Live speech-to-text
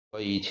我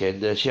以前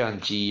的相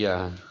机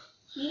呀。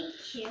以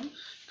前。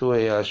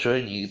对呀，所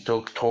以你都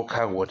偷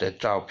看我的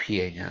照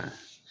片呀。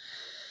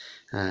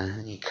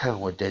你看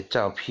我的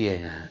照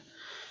片啊。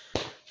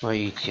我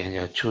以前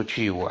有出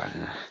去玩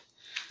啊。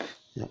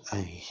要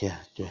按一下，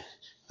对，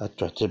要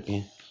转这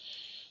边。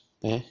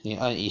你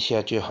按一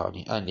下就好，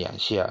你按2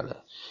下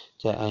了，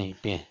再按一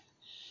遍。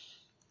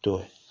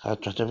对，好，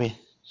转这边。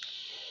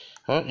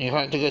好，你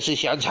看这个是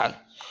香肠。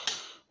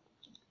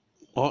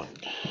哦。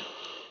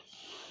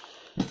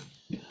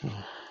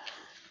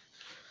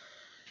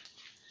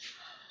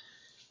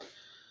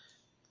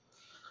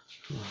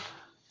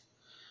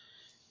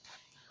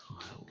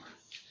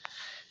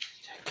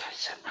在看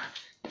什么？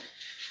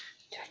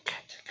在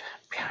看这个，很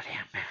漂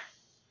亮吗？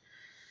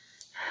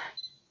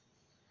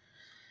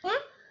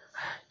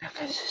那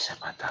个是什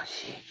么东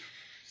西？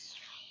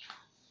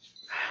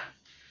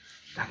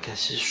那个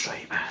是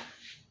水吗？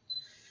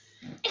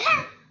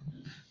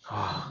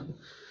哦，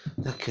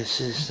那个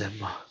是什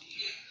么？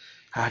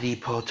哈利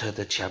波特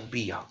的墙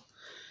壁哦。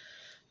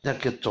那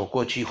个走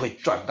过去会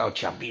撞到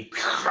墙壁，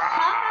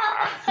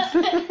啪！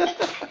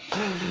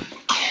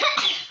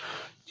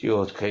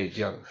就可以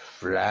这样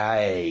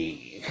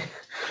fly。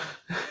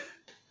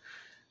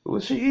我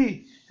是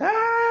鱼啊！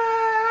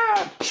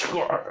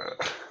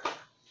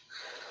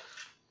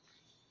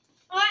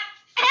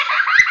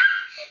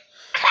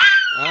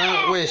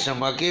为什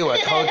么给我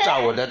偷照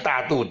我的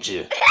大肚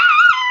子？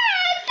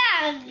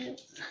大肚子。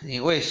你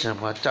为什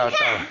么照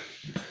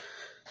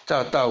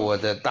到我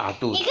的大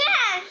肚子？你看，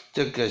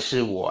这个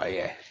是我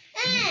耶。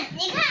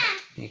你看。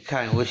你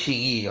看我心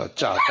意有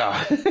照到，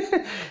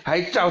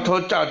还偷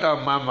照到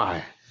妈妈，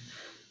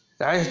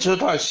还照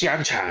到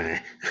香肠。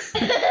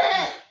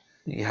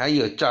你还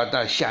有照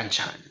到香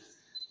肠。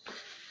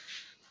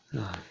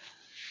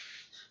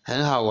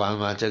很好玩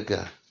吗？这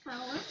个？好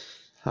玩。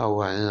好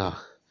玩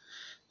啊！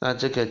那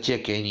这个借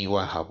给你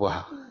玩好不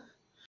好？